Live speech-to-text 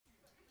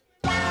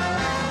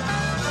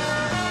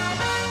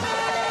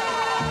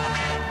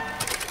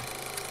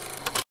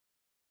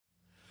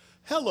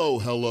Hello,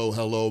 hello,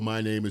 hello. My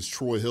name is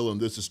Troy Hill,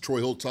 and this is Troy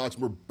Hill Talks.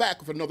 We're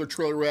back with another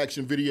trailer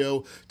reaction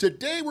video.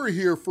 Today, we're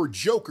here for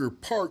Joker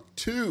Part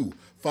 2,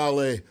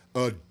 Folie,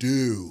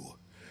 Deux.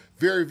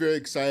 Very, very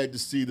excited to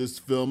see this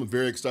film.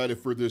 Very excited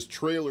for this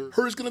trailer.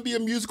 Heard it's going to be a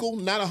musical.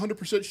 Not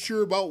 100%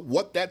 sure about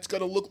what that's going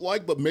to look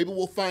like, but maybe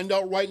we'll find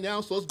out right now.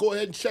 So let's go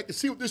ahead and check and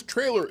see what this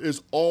trailer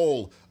is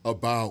all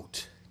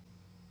about.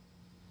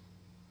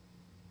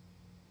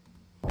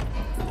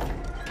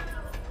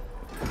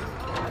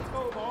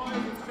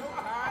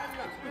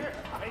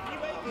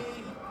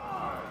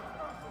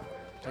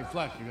 Hey,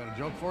 Fleck, you got a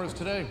joke for us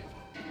today?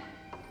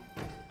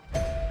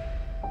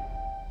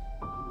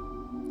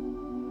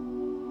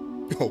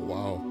 Oh,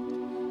 wow.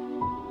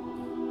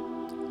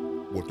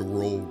 What the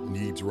world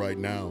needs right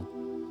now.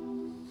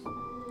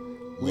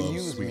 We Love,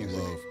 use sweet music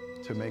love.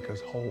 to make us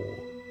whole,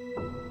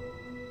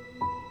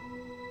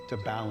 to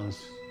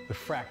balance the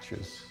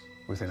fractures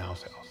within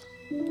ourselves.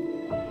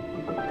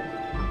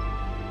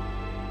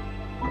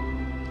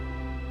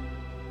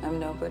 I'm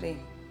nobody.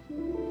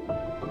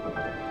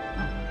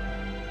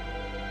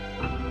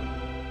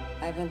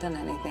 I haven't done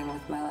anything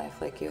with my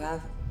life like you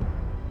have.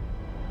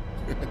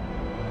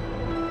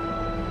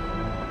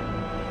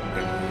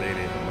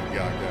 Lady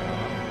gaga.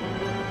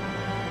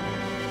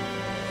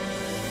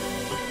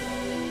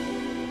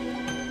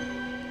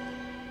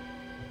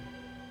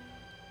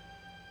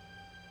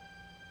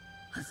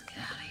 Let's get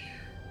out of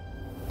here.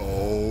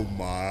 Oh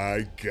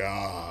my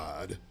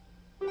God.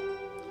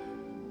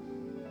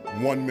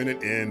 1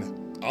 minute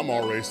in, I'm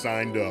already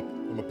signed up.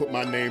 I'm gonna put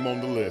my name on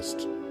the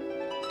list.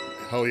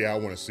 Hell yeah, I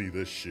wanna see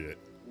this shit.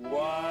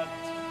 What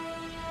the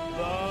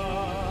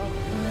world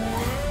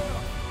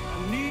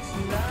needs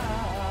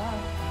now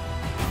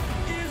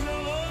is a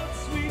love,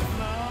 sweet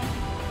love.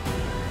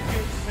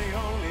 It's the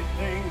only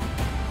thing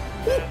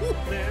that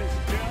there's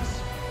just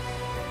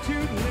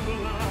too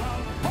little of.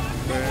 What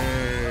the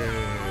Man.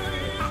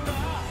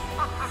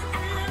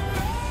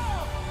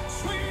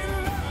 sweet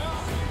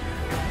love.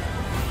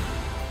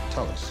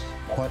 Tell us,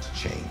 what's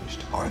changed,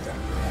 Arthur?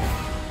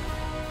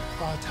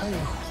 I'll tell you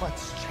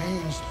what's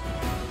changed.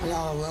 I'm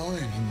not alone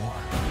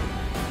anymore.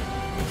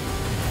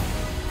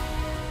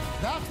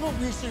 That's what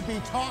we should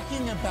be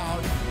talking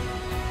about.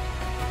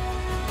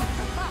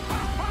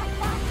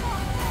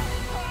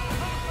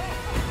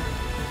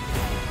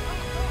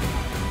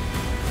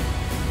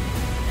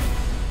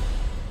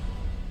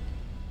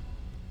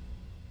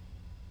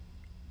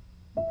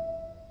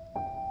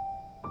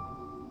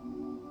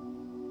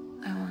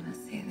 I want to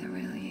see the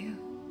real you.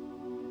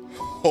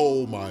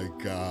 Oh my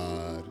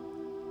God.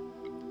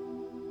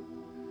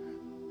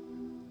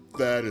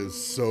 That is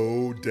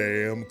so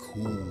damn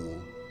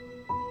cool.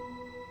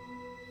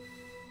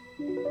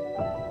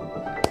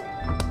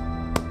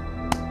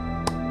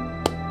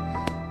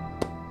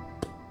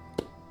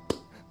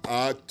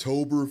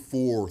 October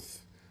 4th.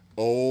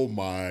 Oh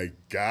my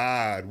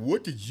God.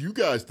 What did you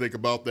guys think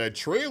about that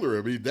trailer?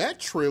 I mean, that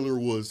trailer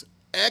was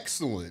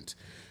excellent.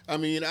 I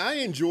mean, I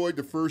enjoyed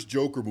the first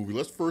Joker movie.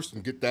 Let's first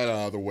get that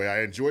out of the way.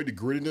 I enjoyed the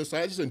grittiness.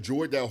 I just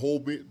enjoyed that whole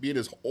being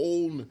his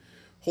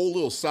whole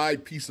little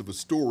side piece of a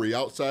story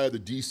outside of the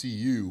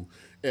DCU.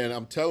 And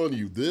I'm telling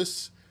you,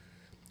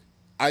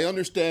 I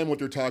understand what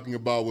they're talking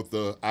about with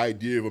the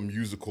idea of a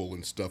musical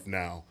and stuff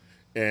now.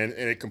 And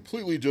it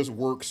completely just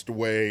works the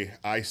way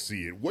I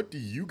see it. What do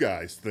you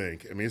guys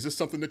think? I mean, is this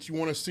something that you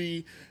want to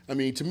see? I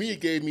mean, to me, it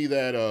gave me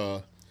that,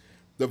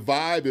 the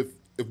vibe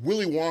if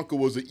Willy Wonka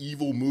was an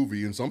evil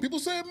movie, and some people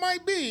say it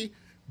might be,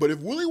 but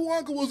if Willy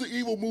Wonka was an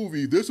evil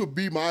movie, this would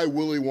be my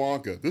Willy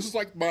Wonka. This is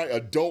like my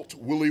adult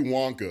Willy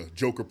Wonka,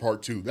 Joker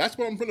Part 2. That's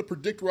what I'm going to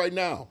predict right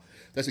now.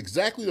 That's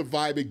exactly the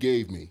vibe it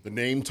gave me. The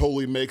name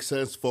totally makes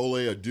sense.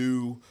 Folie,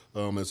 Deux,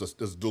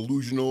 as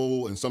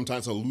delusional and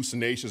sometimes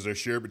hallucinations are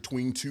shared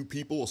between two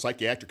people, a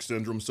psychiatric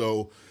syndrome.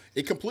 So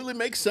it completely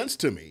makes sense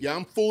to me. Yeah,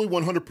 I'm fully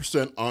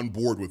 100% on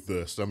board with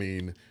this. I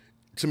mean,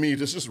 to me,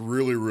 this is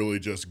really, really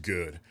just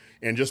good.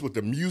 And just with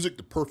the music,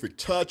 the perfect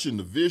touch and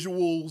the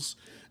visuals,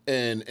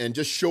 and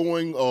just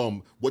showing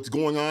what's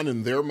going on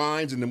in their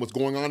minds and then what's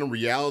going on in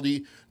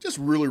reality, just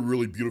really,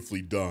 really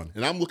beautifully done.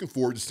 And I'm looking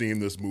forward to seeing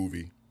this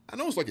movie. I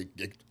know it's like,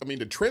 I mean,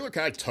 the trailer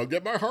kind of tugged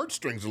at my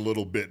heartstrings a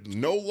little bit.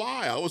 No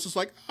lie. I was just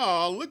like,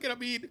 oh, look at, I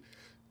mean,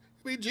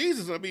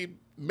 Jesus, I mean,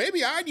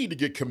 maybe I need to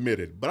get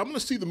committed, but I'm going to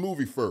see the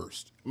movie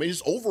first. I mean,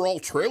 just overall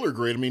trailer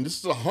grade. I mean, this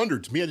is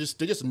 100 to me.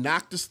 They just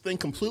knocked this thing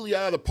completely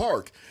out of the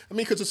park. I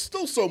mean, because it's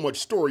still so much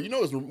story. You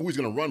know, this movie's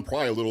going to run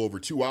probably a little over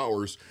 2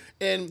 hours,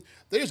 and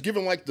they're just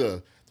giving like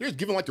the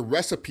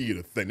recipe of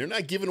the thing. They're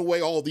not giving away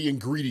all the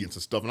ingredients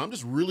and stuff. And I'm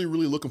just really,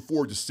 really looking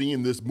forward to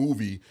seeing this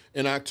movie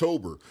in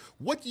October.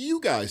 What do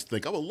you guys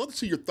think? I would love to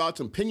see your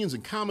thoughts and opinions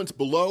and comments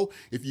below.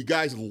 If you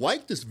guys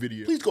like this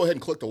video, please go ahead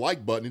and click the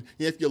like button.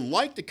 And if you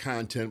like the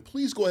content,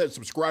 please go ahead and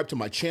subscribe to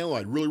my channel.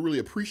 I'd really, really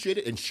appreciate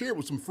it, and share it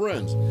with some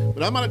friends.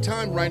 But I'm out of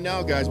time right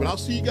now, guys. But I'll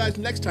see you guys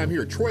next time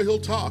here at Troy Hill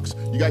Talks.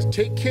 You guys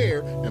take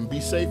care and be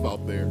safe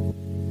out there.